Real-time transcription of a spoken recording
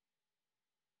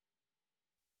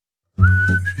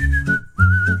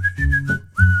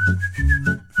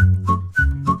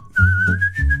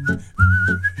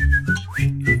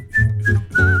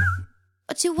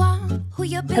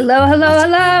Hello, hello,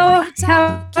 hello.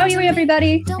 How are you,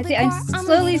 everybody? I'm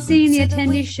slowly seeing the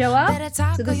attendees show up,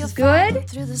 so this is good.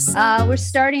 We're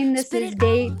starting, this is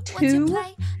day 2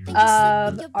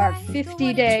 of our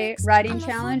 50-day writing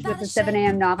challenge with the 7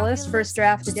 a.m. novelist, first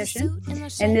draft edition.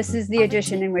 And this is the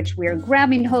edition in which we're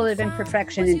grabbing hold of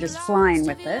imperfection and just flying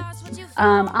with it.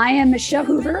 I am Michelle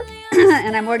Hoover,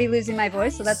 and I'm already losing my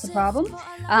voice, so that's a problem.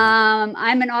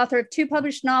 I'm an author of 2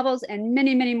 published novels and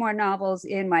many, many more novels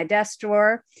in my desk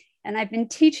drawer. And I've been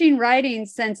teaching writing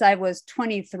since I was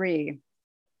 23,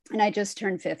 and I just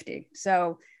turned 50.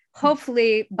 So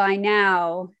hopefully by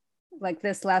now, like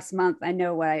this last month, I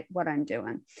know what I'm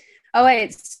doing. Oh,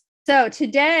 wait. So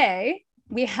today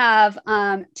we have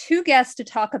 2 guests to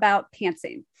talk about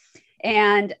pantsing.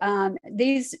 And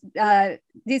these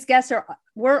guests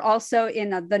were also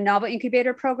in the Novel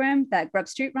Incubator program that Grub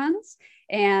Street runs.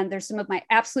 And they're some of my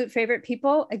absolute favorite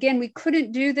people. Again, we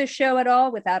couldn't do this show at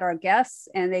all without our guests,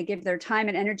 and they give their time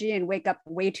and energy and wake up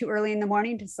way too early in the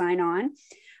morning to sign on.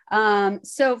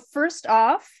 So first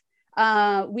off,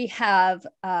 we have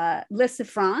Lissa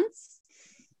Franz.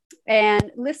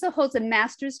 And Lissa holds a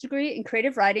master's degree in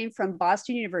creative writing from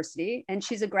Boston University, and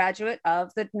she's a graduate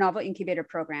of the Novel Incubator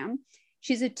program.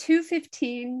 She's a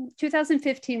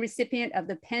 2015 recipient of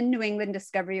the PEN New England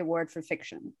Discovery Award for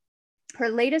Fiction. Her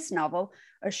latest novel,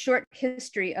 A Short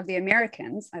History of the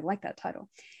Americans, I like that title,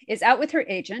 is out with her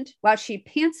agent while she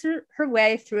pants her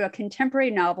way through a contemporary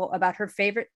novel about her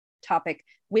favorite topic,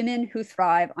 women who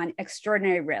thrive on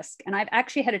extraordinary risk. And I've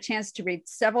actually had a chance to read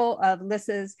several of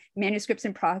Lissa's manuscripts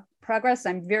in progress.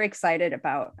 I'm very excited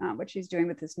about what she's doing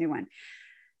with this new one.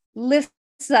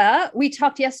 Lissa, we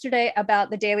talked yesterday about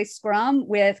the Daily Scrum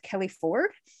with Kelly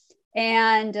Ford.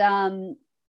 And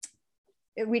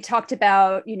we talked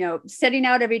about, setting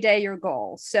out every day your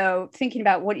goal. So thinking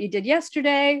about what you did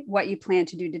yesterday, what you plan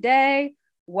to do today,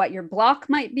 what your block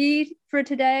might be for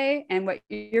today, and what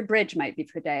your bridge might be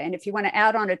for today. And if you want to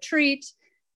add on a treat,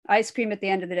 ice cream at the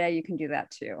end of the day, you can do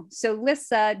that too. So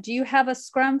Lissa, do you have a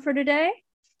scrum for today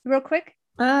real quick?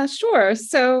 Sure.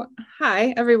 So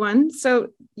hi, everyone. So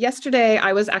yesterday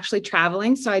I was actually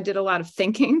traveling, so I did a lot of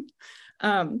thinking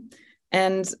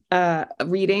and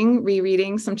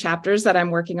rereading some chapters that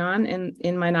I'm working on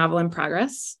in my novel in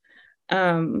progress.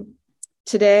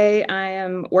 Today I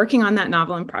am working on that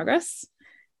novel in progress.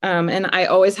 And I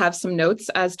always have some notes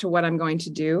as to what I'm going to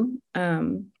do.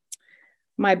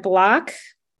 My block,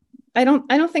 I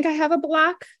don't think I have a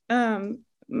block. That's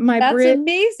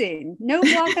amazing. No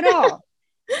block at all.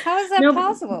 How is that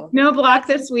possible? No block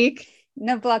this week.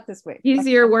 No block this week.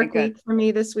 Easier work week for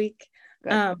me this week.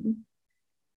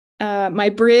 My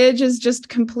bridge is just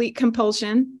complete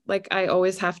compulsion. Like I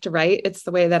always have to write. It's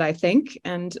the way that I think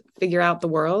and figure out the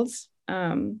world.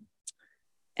 And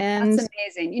that's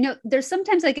amazing. There's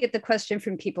sometimes I get the question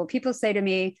from people. People say to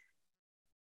me,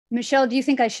 Michelle, do you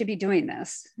think I should be doing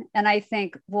this? And I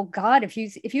think, well, God, if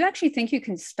you actually think you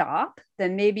can stop,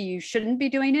 then maybe you shouldn't be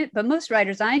doing it. But most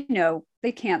writers I know,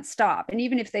 they can't stop. And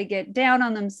even if they get down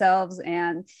on themselves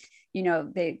and,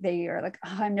 they are like,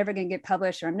 oh, I'm never going to get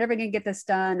published, or I'm never going to get this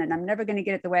done, and I'm never going to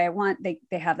get it the way I want. They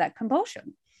have that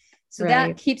compulsion. So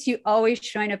that keeps you always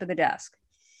showing up at the desk.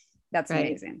 That's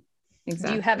amazing.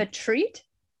 Exactly. Do you have a treat?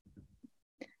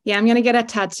 Yeah, I'm going to get a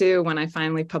tattoo when I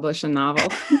finally publish a novel.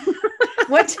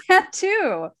 What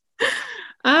tattoo?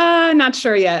 Not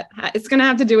sure yet. It's going to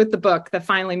have to do with the book that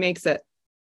finally makes it.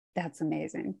 That's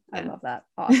amazing. Yeah. I love that.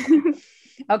 Awesome.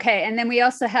 Okay. And then we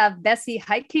also have Bessie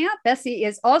Heitkamp. Bessie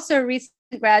is also a recent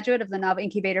graduate of the Novel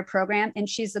Incubator program, and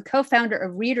she's the co-founder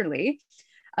of Readerly,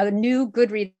 a new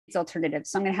Goodreads alternative.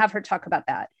 So I'm going to have her talk about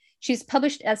that. She's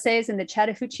published essays in the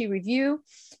Chattahoochee Review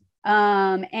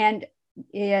and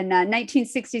in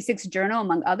 1966 Journal,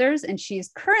 among others, and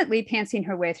she's currently pantsing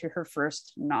her way through her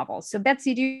first novel. So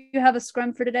Betsy, do you have a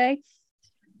scrum for today?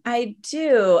 I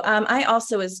do. I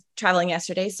also was traveling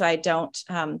yesterday, so I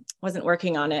wasn't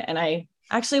working on it. And I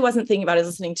actually wasn't thinking about it,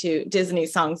 listening to Disney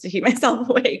songs to keep myself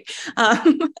awake.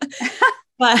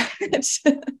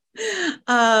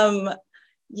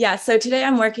 Yeah, so today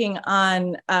I'm working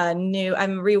on I'm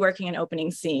reworking an opening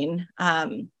scene.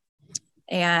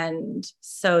 And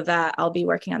so that I'll be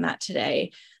working on that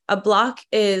today. A block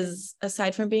is,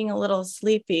 aside from being a little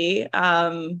sleepy,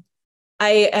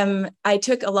 I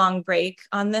took a long break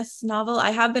on this novel.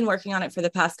 I have been working on it for the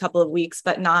past couple of weeks,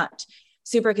 but not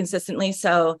super consistently.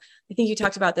 So I think you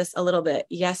talked about this a little bit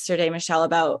yesterday, Michelle,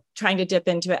 about trying to dip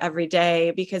into it every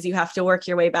day because you have to work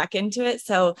your way back into it.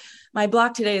 So my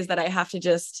block today is that I have to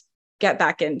just get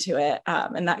back into it.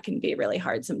 And that can be really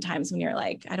hard sometimes when you're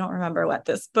like, I don't remember what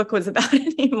this book was about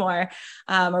anymore,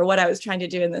 or what I was trying to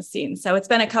do in this scene. So it's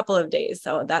been a couple of days.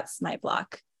 So that's my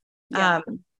block. Yeah.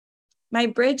 My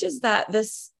bridge is that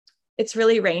it's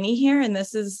really rainy here, and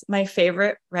this is my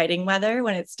favorite writing weather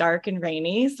when it's dark and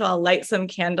rainy. So I'll light some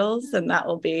candles, and that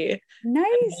will be nice.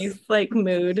 A nice like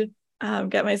mood.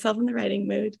 Get myself in the writing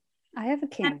mood. I have a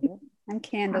candle. I'm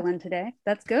candling today.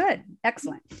 That's good.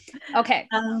 Excellent. Okay.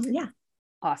 Yeah.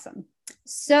 Awesome.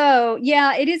 So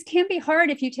yeah, can be hard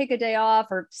if you take a day off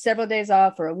or several days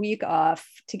off or a week off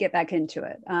to get back into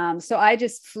it. So I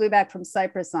just flew back from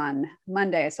Cyprus on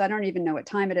Monday, so I don't even know what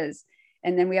time it is.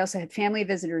 And then we also had family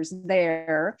visitors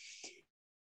there.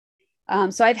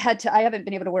 So I haven't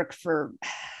been able to work for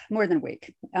more than a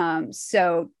week.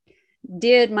 So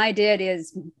my did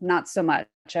is not so much.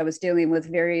 I was dealing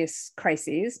with various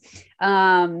crises.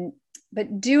 But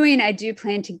I do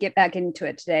plan to get back into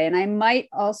it today. And I might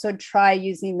also try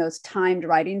using those timed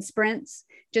writing sprints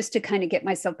just to kind of get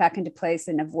myself back into place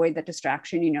and avoid the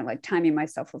distraction, like timing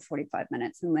myself for 45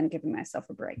 minutes and then giving myself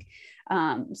a break.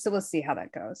 So we'll see how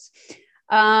that goes.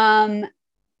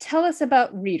 Tell us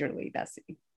about Readerly,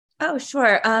 Bessie. Oh,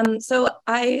 sure. So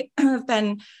I have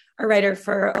been a writer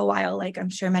for a while, like I'm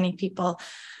sure many people.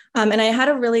 And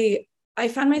I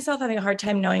found myself having a hard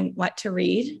time knowing what to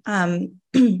read,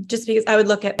 just because I would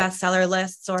look at bestseller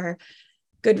lists or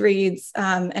Goodreads,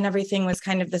 and everything was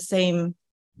kind of the same.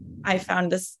 I found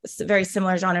this very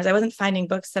similar genres. I wasn't finding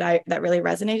books that really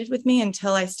resonated with me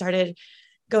until I started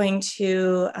going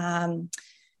to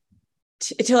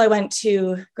until I went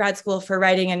to grad school for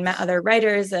writing and met other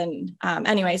writers. And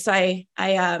anyway, so I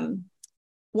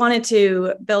wanted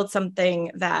to build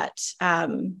something that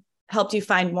helped you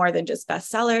find more than just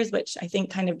bestsellers, which I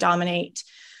think kind of dominate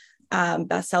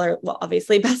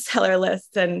bestseller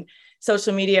lists and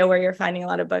social media where you're finding a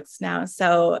lot of books now.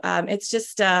 So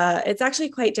it's actually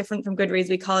quite different from Goodreads.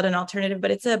 We call it an alternative,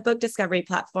 but it's a book discovery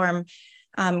platform,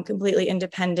 completely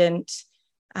independent.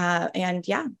 And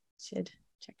yeah, should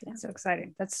check it out. So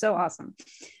exciting. That's so awesome.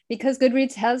 Because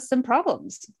Goodreads has some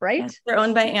problems, right? Yes, they're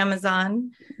owned by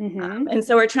Amazon. Mm-hmm. And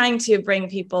so we're trying to bring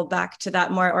people back to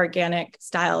that more organic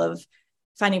style of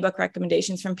finding book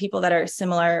recommendations from people that are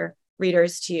similar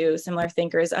readers to you, similar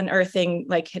thinkers, unearthing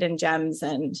like hidden gems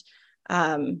and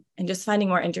just finding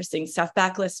more interesting stuff.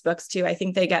 Backlist books too. I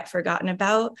think they get forgotten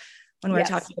about when we're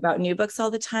talking about new books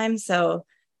all the time. So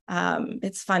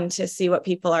it's fun to see what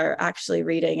people are actually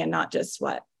reading and not just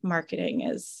what marketing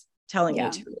is telling you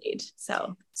to read.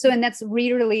 So and that's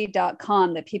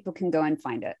readerly.com that people can go and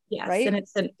find it. Yes. Right. And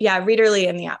it's Readerly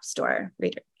in the App Store.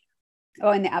 Reader.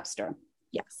 Oh, in the App Store.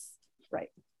 Yes. Right.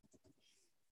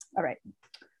 All right.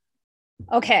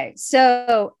 Okay.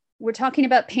 So we're talking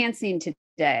about pantsing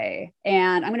today,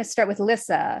 and I'm going to start with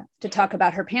Lissa to talk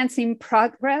about her pantsing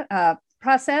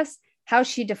process, how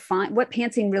she defined what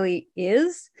pantsing really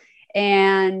is,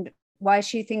 and why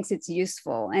she thinks it's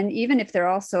useful, and even if there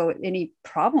are also any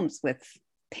problems with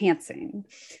pantsing.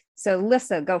 So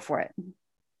Lissa, go for it.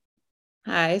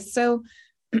 Hi. So,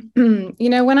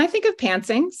 when I think of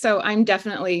pantsing, so I'm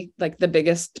definitely like the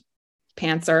biggest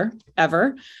pantser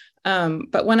ever.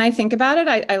 But when I think about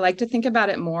it, I like to think about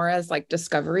it more as like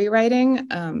discovery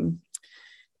writing,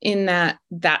 in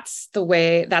that's the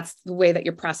way that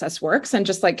your process works. And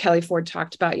just like Kelly Ford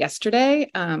talked about yesterday,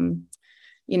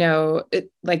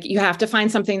 you have to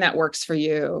find something that works for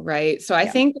you. Right. So I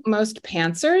think most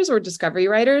pantsers or discovery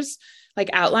writers, like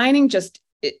outlining just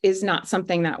is not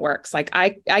something that works. Like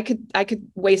I could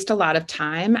waste a lot of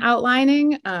time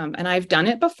outlining. And I've done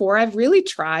it before. I've really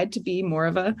tried to be more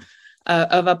of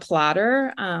a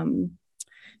plotter.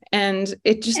 And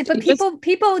it just,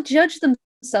 people judge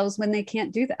themselves when they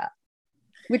can't do that,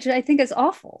 which I think is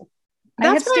awful. I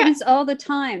have students all the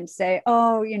time say,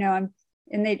 oh,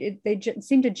 and they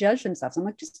seem to judge themselves. I'm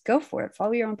like, just go for it.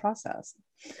 Follow your own process.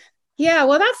 Yeah.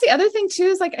 Well, that's the other thing too,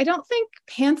 is like, I don't think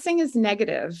pantsing is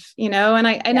negative, and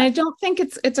I don't think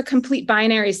it's a complete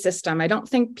binary system. I don't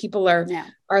think people are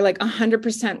like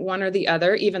 100% one or the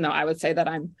other, even though I would say that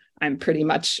I'm pretty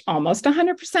much almost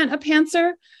 100% a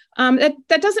pantser.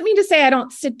 That doesn't mean to say I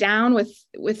don't sit down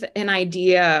with an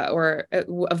idea or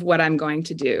of what I'm going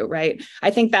to do. Right. I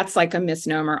think that's like a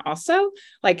misnomer also.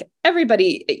 Like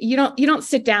everybody, you don't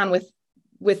sit down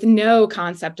with no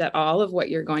concept at all of what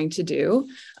you're going to do.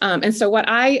 And so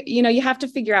you have to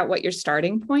figure out what your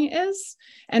starting point is.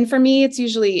 And for me, it's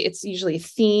usually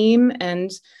theme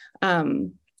and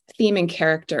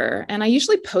character. And I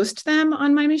usually post them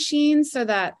on my machine so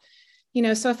that,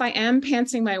 so if I am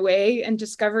pantsing my way and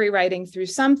discovery writing through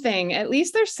something, at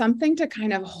least there's something to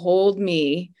kind of hold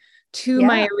me to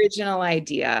my original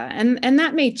idea. And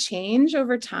that may change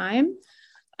over time.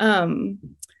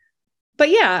 But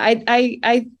yeah,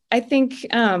 I think,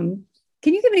 can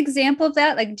you give an example of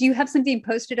that? Like, do you have something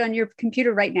posted on your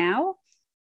computer right now?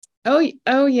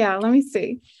 Oh yeah. Let me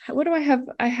see. What do I have?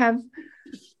 I have,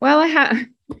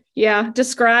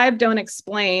 describe, don't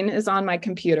explain is on my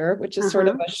computer, which is sort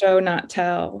of a show, not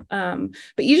tell.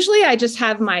 But usually I just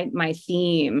have my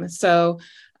theme. So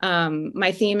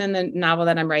my theme in the novel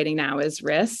that I'm writing now is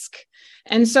risk.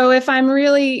 And so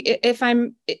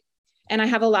and I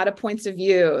have a lot of points of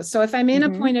view. So if I'm in a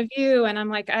point of view and I'm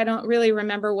like, I don't really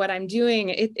remember what I'm doing,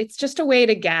 it's just a way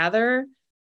to gather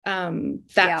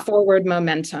forward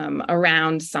momentum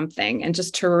around something and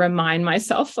just to remind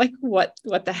myself like what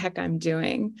the heck I'm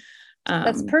doing.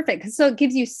 That's perfect. So it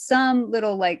gives you some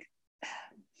little like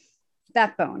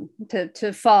backbone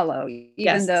to follow,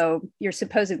 even though you're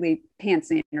supposedly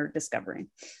pantsing or discovering.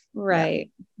 Right.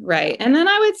 And then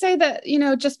I would say that,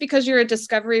 just because you're a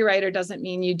discovery writer doesn't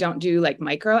mean you don't do like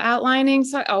micro outlining.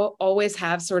 So I'll always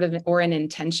have sort of an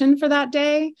intention for that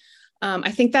day.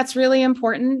 I think that's really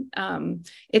important.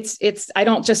 I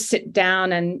don't just sit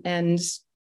down and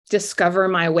discover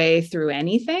my way through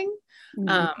anything.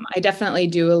 I definitely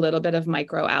do a little bit of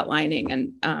micro outlining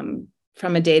and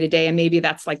from a day to day, and maybe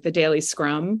that's like the daily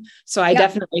scrum. So I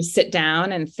definitely sit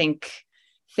down and think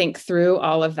through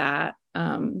all of that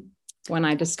when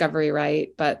I discovery write.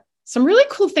 But some really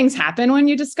cool things happen when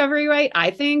you discovery write,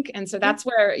 I think. And so that's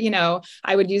where,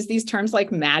 I would use these terms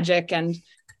like magic, and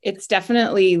it's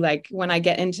definitely like when I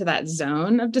get into that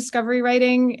zone of discovery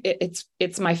writing,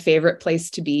 it's my favorite place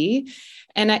to be.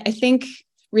 And I think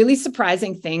really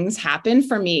surprising things happen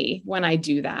for me when I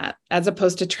do that, as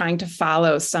opposed to trying to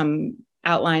follow some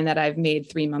outline that I've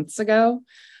made 3 months ago.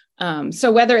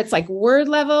 So whether it's like word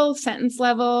level, sentence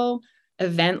level,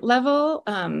 event level,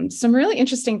 some really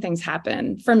interesting things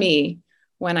happen for me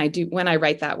when I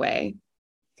write that way.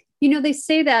 They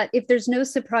say that if there's no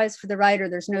surprise for the writer,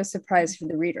 there's no surprise for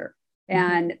the reader.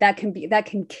 And that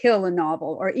can kill a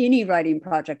novel or any writing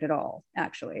project at all,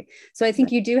 actually. So I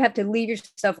think you do have to leave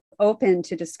yourself open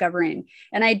to discovering.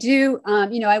 And I do,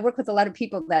 I work with a lot of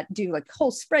people that do like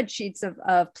whole spreadsheets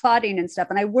of plotting and stuff.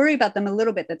 And I worry about them a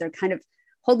little bit, that they're kind of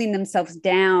holding themselves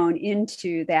down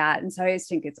into that. And so I always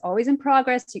think it's always in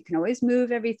progress. You can always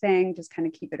move everything, just kind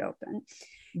of keep it open.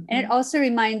 And it also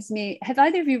reminds me, have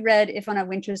either of you read If on a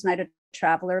Winter's Night a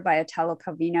Traveler by Italo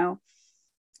Calvino?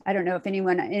 I don't know if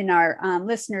anyone in our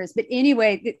listeners, but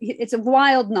anyway, it's a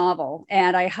wild novel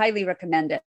and I highly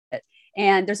recommend it.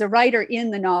 And there's a writer in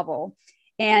the novel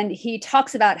and he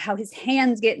talks about how his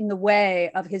hands get in the way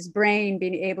of his brain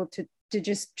being able to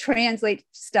just translate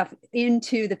stuff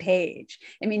into the page.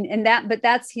 I mean,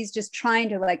 he's just trying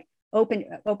to like open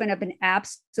up an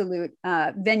absolute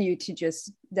venue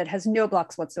that has no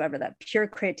blocks whatsoever, that pure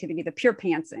creativity, the pure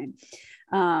pantsing.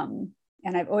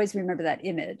 And I've always remembered that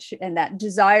image and that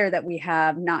desire that we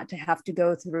have not to have to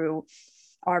go through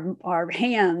our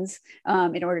hands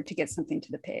in order to get something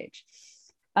to the page.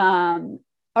 All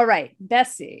right,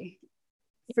 Bessie,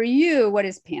 for you, what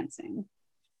is pantsing?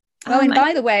 Oh, and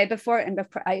by the way, before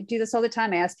I do this all the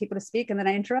time, I ask people to speak and then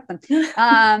I interrupt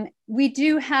them. We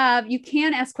do you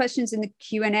can ask questions in the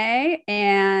Q&A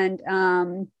and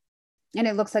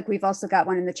it looks like we've also got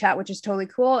one in the chat, which is totally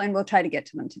cool. And we'll try to get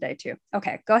to them today too.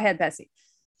 Okay, go ahead, Bessie.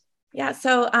 Yeah.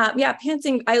 So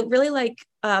pantsing, I really like,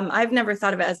 I've never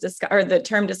thought of it as the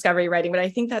term discovery writing, but I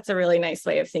think that's a really nice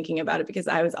way of thinking about it because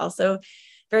I was also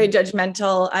very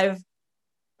judgmental. I've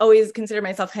always considered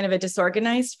myself kind of a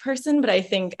disorganized person, but I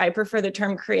think I prefer the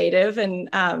term creative and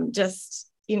I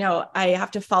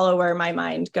have to follow where my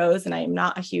mind goes and I am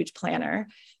not a huge planner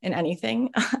in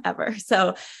anything ever.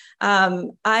 So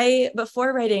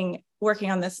before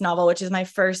working on this novel, which is my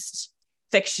first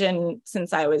fiction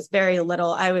since I was very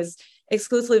little, I was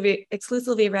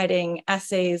exclusively writing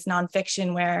essays,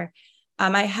 nonfiction, where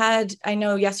I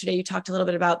know yesterday you talked a little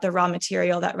bit about the raw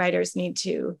material that writers need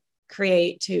to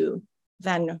create to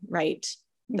then write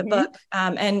the book.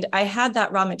 And I had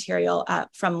that raw material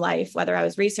from life, whether I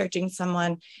was researching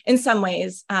someone in some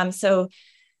ways,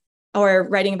 or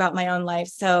writing about my own life.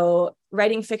 So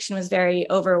writing fiction was very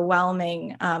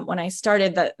overwhelming when I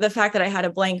started. The fact that I had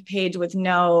a blank page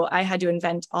I had to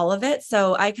invent all of it.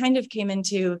 So I kind of came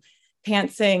into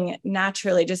pantsing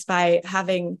naturally just by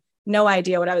having no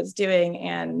idea what I was doing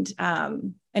and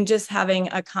just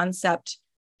having a concept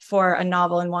for a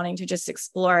novel and wanting to just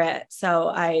explore it. So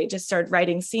I just started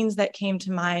writing scenes that came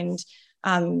to mind.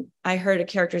 I heard a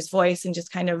character's voice and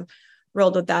just kind of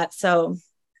rolled with that. So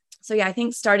yeah, I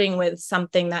think starting with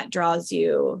something that draws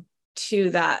you to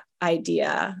that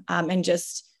idea and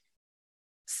just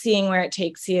seeing where it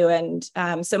takes you. And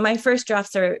so my first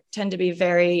drafts tend to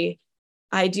be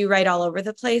I do write all over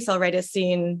the place. I'll write a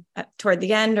scene toward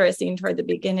the end or a scene toward the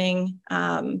beginning.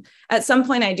 At some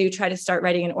point, I do try to start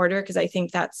writing in order because I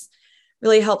think that's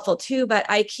really helpful too. But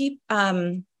I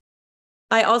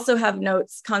also have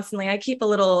notes constantly. I keep a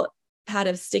little pad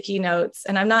of sticky notes,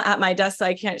 and I'm not at my desk, so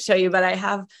I can't show you, but I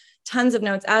have tons of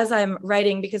notes as I'm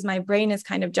writing because my brain is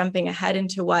kind of jumping ahead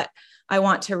into what I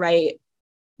want to write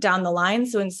down the line.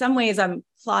 So in some ways I'm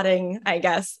plotting, I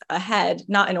guess, ahead,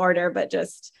 not in order, but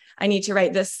just I need to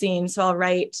write this scene. So I'll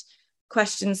write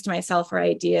questions to myself or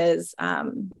ideas.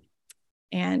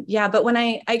 And yeah, but when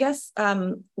I guess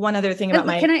one other thing about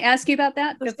can I ask you about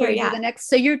that before you do the next?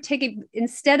 So you're taking,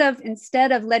 instead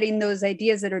of letting those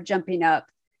ideas that are jumping up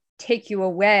take you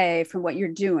away from what you're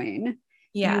doing,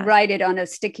 you write it on a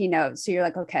sticky note. So you're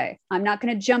like, okay, I'm not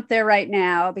going to jump there right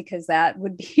now because that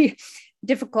would be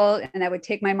difficult and that would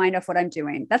take my mind off what I'm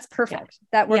doing. That's perfect.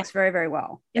 That works very, very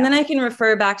well. And then I can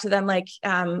refer back to them, like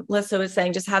Lissa was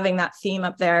saying, just having that theme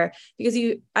up there, because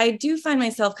I do find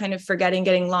myself kind of forgetting,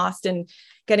 getting lost and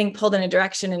getting pulled in a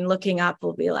direction, and looking up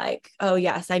will be like, oh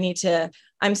yes,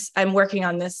 I'm working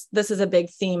on this. This is a big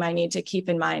theme I need to keep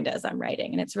in mind as I'm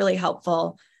writing. And it's really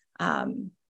helpful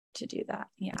to do that.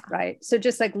 Yeah. Right. So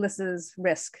just like Lissa's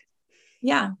risk.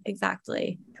 Yeah,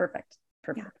 exactly. Perfect.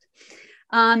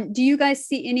 Do you guys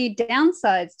see any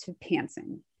downsides to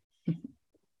pantsing?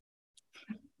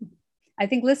 I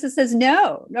think Lissa says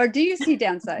no. Or do you see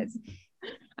downsides?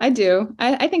 I do.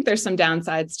 I think there's some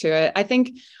downsides to it. I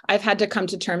think I've had to come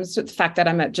to terms with the fact that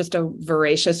I'm just a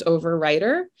voracious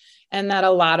overwriter, and that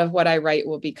a lot of what I write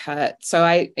will be cut. So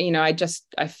I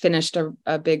finished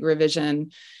a big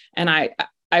revision, and I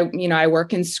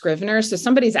work in Scrivener. So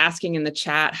somebody's asking in the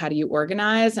chat, how do you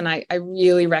organize? And I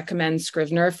really recommend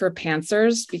Scrivener for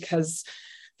pantsers because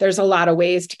there's a lot of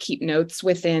ways to keep notes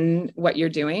within what you're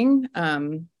doing.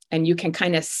 And you can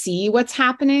kind of see what's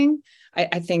happening.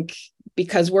 I think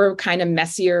because we're kind of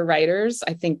messier writers,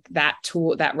 I think that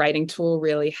writing tool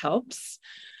really helps.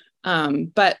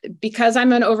 But because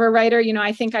I'm an overwriter,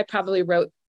 I think I probably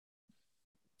wrote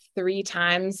 3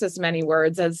 times as many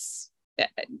words as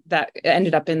that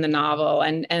ended up in the novel.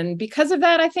 And because of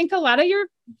that, I think a lot of your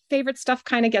favorite stuff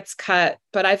kind of gets cut,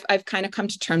 but I've kind of come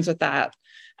to terms with that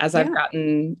as I've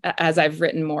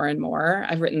written more and more.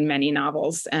 I've written many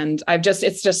novels, and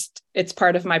it's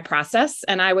part of my process,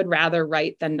 and I would rather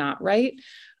write than not write.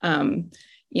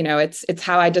 It's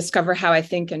how I discover how I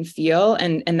think and feel.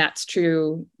 And that's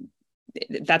true.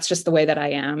 That's just the way that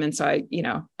I am. And so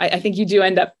I think you do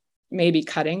end up maybe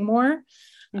cutting more.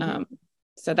 Mm-hmm.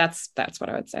 So that's what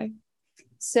I would say.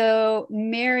 So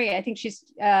Mary, I think she's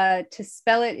to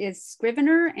spell it is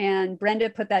Scrivener, and Brenda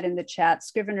put that in the chat.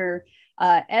 Scrivener,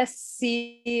 Scrivener,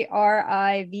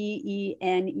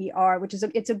 which is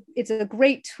it's a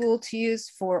great tool to use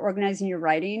for organizing your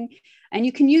writing, and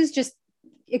you can use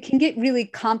it can get really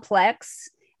complex.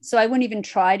 So I wouldn't even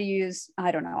try to use,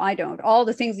 I don't all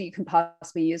the things that you can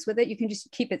possibly use with it. You can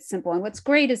just keep it simple. And what's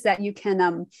great is that you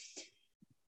can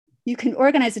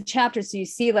organize a chapter. So you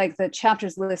see like the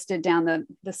chapters listed down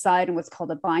the side in what's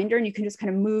called a binder, and you can just kind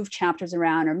of move chapters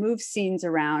around or move scenes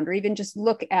around, or even just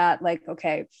look at like,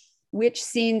 okay, which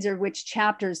scenes or which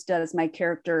chapters does my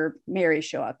character Mary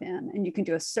show up in? And you can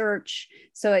do a search.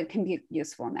 So it can be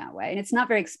useful in that way. And it's not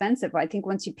very expensive. I think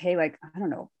once you pay like, I don't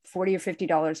know, $40 or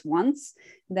 $50 once,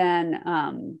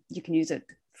 then you can use it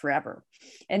forever.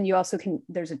 And you also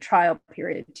there's a trial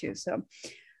period too. So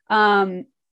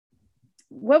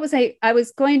what was I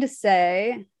was going to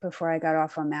say before I got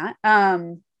off on that?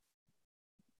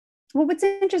 Well, what's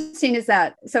interesting is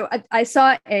that, so I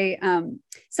saw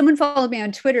someone followed me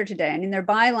on Twitter today, and in their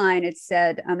byline, it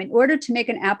said, in order to make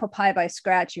an apple pie by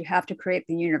scratch, you have to create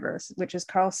the universe, which is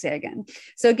Carl Sagan.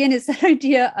 So again, it's that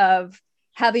idea of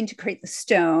having to create the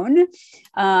stone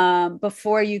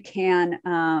before you can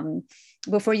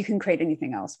create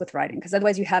anything else with writing, because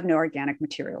otherwise you have no organic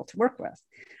material to work with.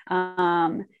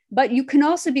 But you can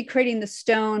also be creating the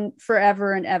stone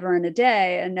forever and ever and a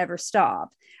day and never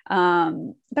stop.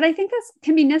 But I think this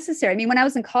can be necessary. I mean, when I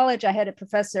was in college, I had a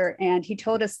professor, and he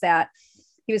told us that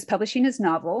he was publishing his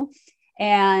novel,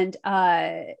 and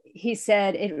he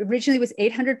said it originally was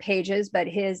 800 pages, but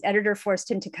his editor forced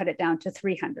him to cut it down to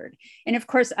 300. And of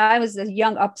course, I was a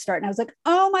young upstart, and I was like,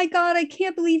 oh my God, I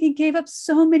can't believe he gave up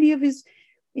so many of his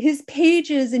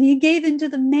pages, and he gave in to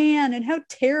the man, and how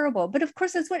terrible. But of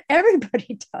course, that's what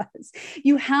everybody does.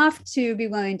 You have to be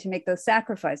willing to make those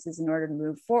sacrifices in order to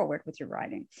move forward with your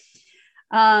writing.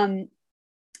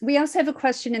 We also have a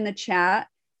question in the chat,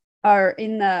 or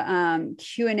in the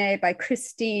Q&A by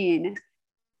Christine.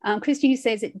 Christine, you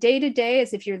say, is it day to day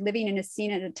as if you're living in a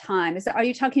scene at a time? Are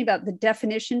you talking about the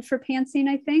definition for pantsing,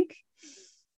 I think?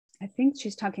 I think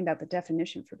she's talking about the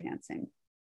definition for pantsing.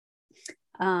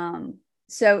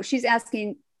 So she's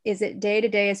asking, is it day to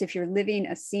day as if you're living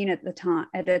a scene at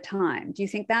a time? Do you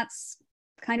think that's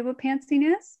kind of what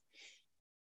pantsing is?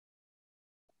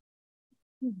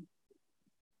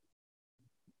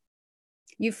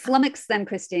 You flummoxed them,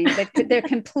 Christine. They're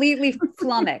completely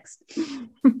flummoxed.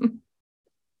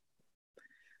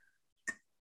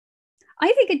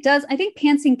 I think it does. I think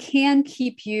pantsing can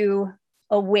keep you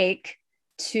awake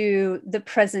to the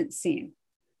present scene.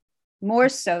 More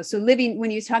so. So when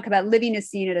you talk about living a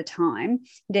scene at a time,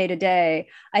 day to day,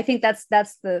 I think that's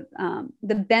the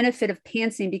benefit of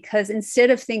pantsing, because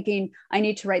instead of thinking, I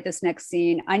need to write this next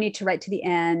scene, I need to write to the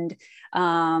end,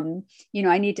 I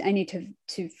need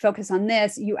to focus on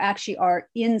this, you actually are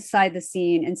inside the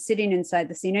scene and sitting inside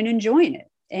the scene and enjoying it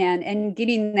and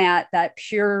getting that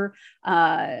pure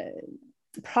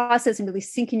process and really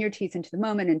sinking your teeth into the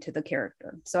moment, into the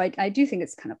character. So I do think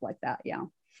it's kind of like that. Yeah.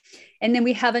 And then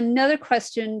we have another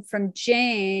question from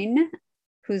Jane,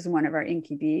 who's one of our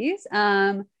Incubees.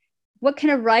 What can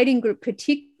a writing group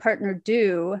critique partner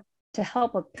do to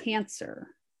help a pantser?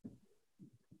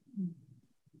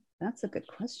 That's a good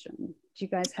question. Do you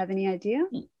guys have any idea?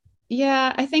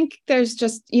 Yeah, I think there's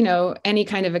just, any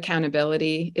kind of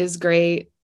accountability is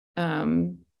great.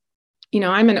 I'm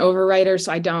an overwriter,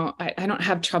 so I don't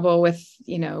have trouble with,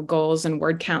 goals and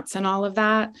word counts and all of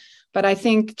that. But I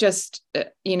think just,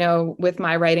 with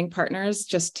my writing partners,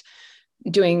 just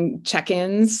doing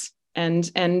check-ins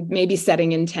and maybe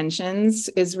setting intentions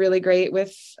is really great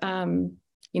with,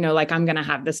 like I'm going to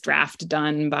have this draft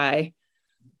done by,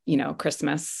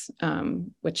 Christmas,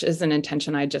 which is an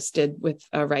intention I just did with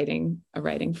a writing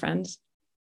friend.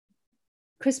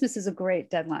 Christmas is a great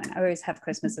deadline. I always have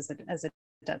Christmas as a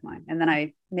deadline, and then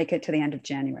I make it to the end of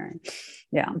January.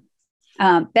 Yeah.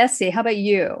 Bessie, how about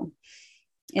you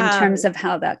in terms of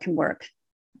how that can work?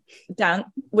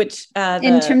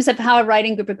 In terms of how a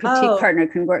writing group of critique partner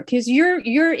can work, because your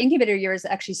incubator year is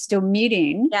actually still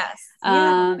meeting. Yes.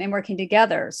 And working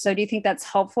together. So do you think that's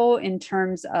helpful in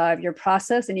terms of your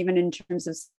process and even in terms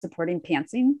of supporting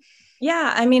pantsing?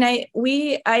 Yeah, I mean, I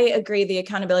agree. The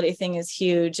accountability thing is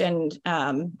huge. And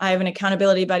I have an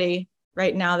accountability buddy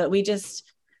right now that we just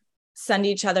send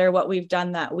each other what we've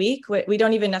done that week. We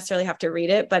don't even necessarily have to read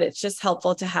it, but it's just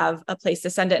helpful to have a place to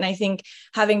send it. And I think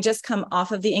having just come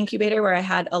off of the incubator where I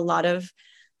had a lot of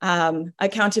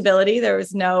accountability, there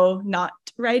was no not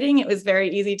writing. It was very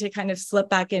easy to kind of slip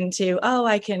back into,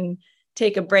 I can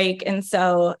take a break. And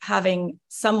so having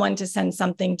someone to send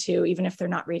something to, even if they're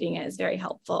not reading it, is very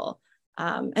helpful.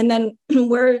 And then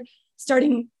we're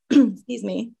starting,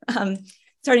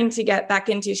 starting to get back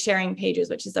into sharing pages,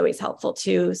 which is always helpful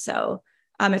too. So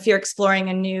if you're exploring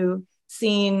a new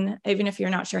scene, even if you're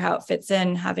not sure how it fits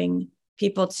in, having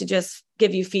people to just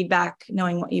give you feedback,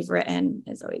 knowing what you've written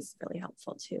is always really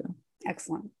helpful too.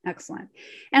 Excellent.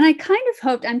 And I kind of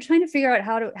hoped, I'm trying to figure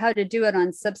out how to do it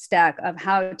on Substack, of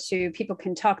how people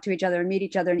can talk to each other and meet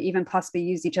each other and even possibly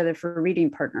use each other for reading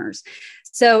partners.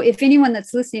 So if anyone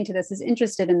that's listening to this is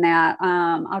interested in that,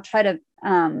 I'll try to,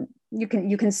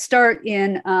 you can start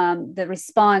in the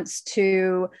response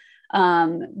to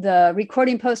the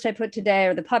recording post I put today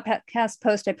or the podcast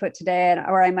post I put today,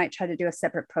 or I might try to do a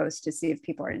separate post to see if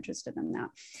people are interested in that.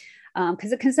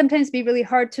 Because it can sometimes be really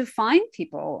hard to find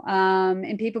people,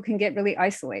 and people can get really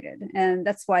isolated. And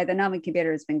that's why the Novel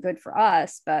Incubator has been good for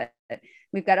us. But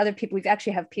we've got other people. We've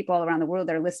actually have people all around the world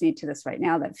that are listening to this right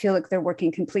now that feel like they're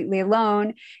working completely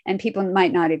alone, and people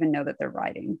might not even know that they're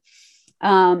writing.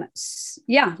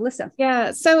 Lisa.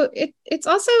 Yeah. So it's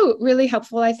also really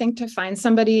helpful, I think, to find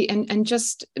somebody and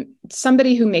just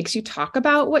somebody who makes you talk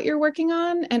about what you're working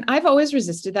on. And I've always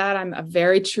resisted that. I'm a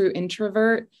very true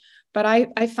introvert. But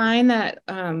I find that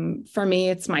for me,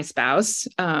 it's my spouse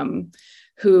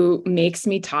who makes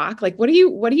me talk. Like, what are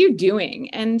you doing?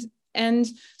 And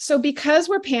so because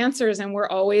we're pantsers and we're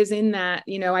always in that,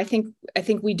 I think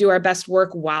we do our best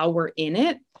work while we're in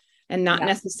it, and not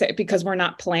necessarily because we're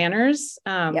not planners.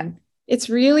 It's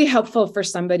really helpful for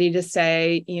somebody to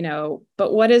say,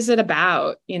 but what is it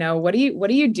about? What are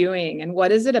you doing? And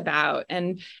what is it about?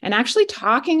 And actually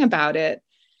talking about it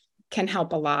can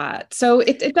help a lot. So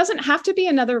it doesn't have to be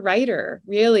another writer,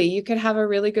 really. You could have a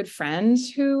really good friend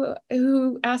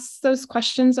who asks those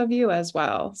questions of you as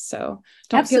well. So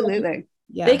absolutely.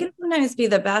 They can sometimes be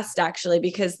the best, actually,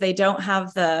 because they don't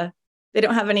have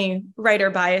any writer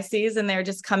biases, and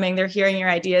they're hearing your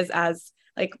ideas as,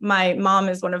 like, my mom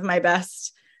is one of my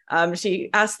best. She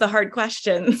asks the hard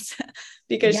questions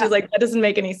because she's like, that doesn't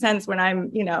make any sense when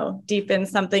I'm, deep in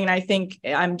something and I think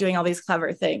I'm doing all these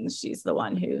clever things. She's the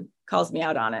one who calls me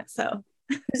out on it. So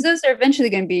because those are eventually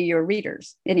going to be your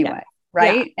readers anyway.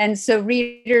 Right. Yeah. And so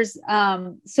readers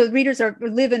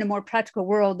live in a more practical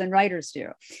world than writers do.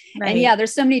 Right. And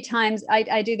there's so many times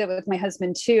I do that with my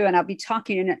husband too. And I'll be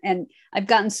talking and I've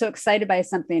gotten so excited by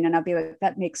something and I'll be like,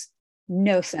 that makes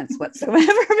no sense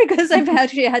whatsoever because I've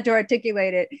actually had to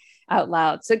articulate it out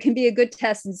loud. So it can be a good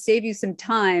test and save you some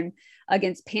time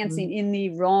against pantsing in the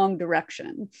wrong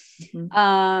direction.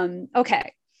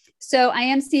 Okay. So I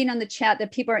am seeing on the chat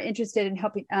that people are interested in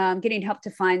helping, getting help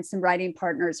to find some writing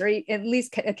partners or at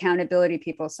least accountability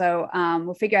people. So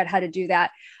we'll figure out how to do that.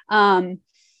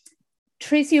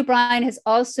 Tracy O'Brien has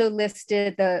also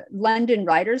listed the London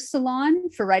Writers Salon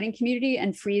for writing community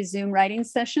and free Zoom writing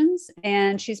sessions.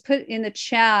 And she's put in the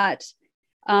chat,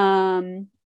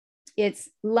 it's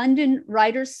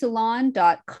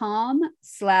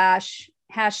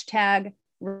londonwriterssalon.com/#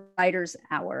 Writers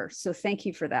Hour. So thank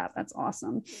you for that. That's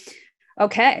awesome.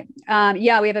 Okay. We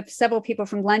have several people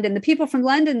from London. The people from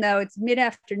London, though, it's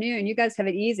mid-afternoon. You guys have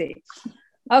it easy.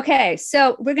 Okay.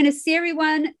 So we're going to see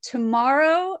everyone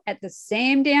tomorrow at the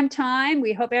same damn time.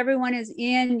 We hope everyone is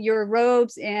in your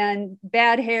robes and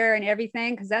bad hair and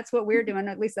everything, because that's what we're doing.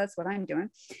 At least that's what I'm doing.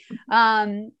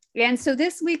 And so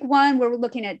this week one, we're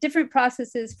looking at different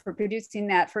processes for producing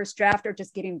that first draft or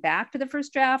just getting back to the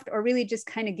first draft or really just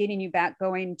kind of getting you back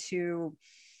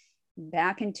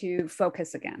into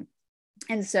focus again.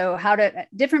 And so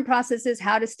different processes,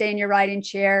 how to stay in your writing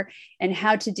chair and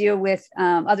how to deal with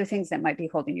other things that might be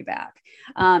holding you back.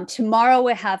 Tomorrow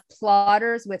we have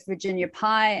Plotters with Virginia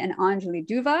Pai and Anjali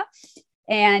Duva.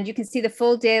 And you can see the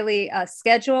full daily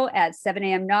schedule at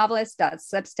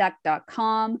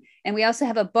 7amnovelist.substack.com. And we also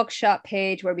have a bookshop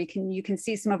page where you can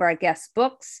see some of our guest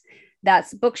books.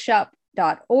 That's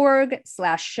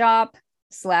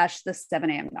bookshop.org/shop/the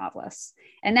 7am novelists.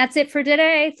 And that's it for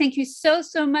today. Thank you so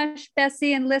much,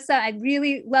 Bessie and Lissa. I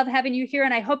really love having you here.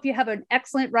 And I hope you have an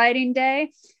excellent writing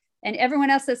day. And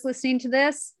everyone else that's listening to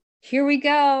this, here we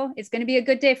go. It's going to be a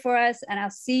good day for us. And I'll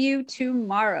see you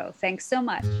tomorrow. Thanks so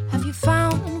much. Have you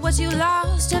found what you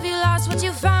lost? Have you lost what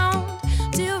you found?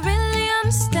 Do you really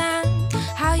understand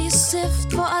how you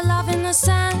sift for a love in the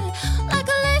sand? Like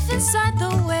a leaf inside the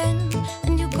wind.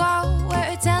 And you go where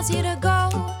it tells you to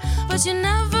go. But you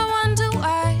never wonder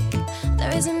why.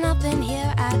 There isn't nothing here.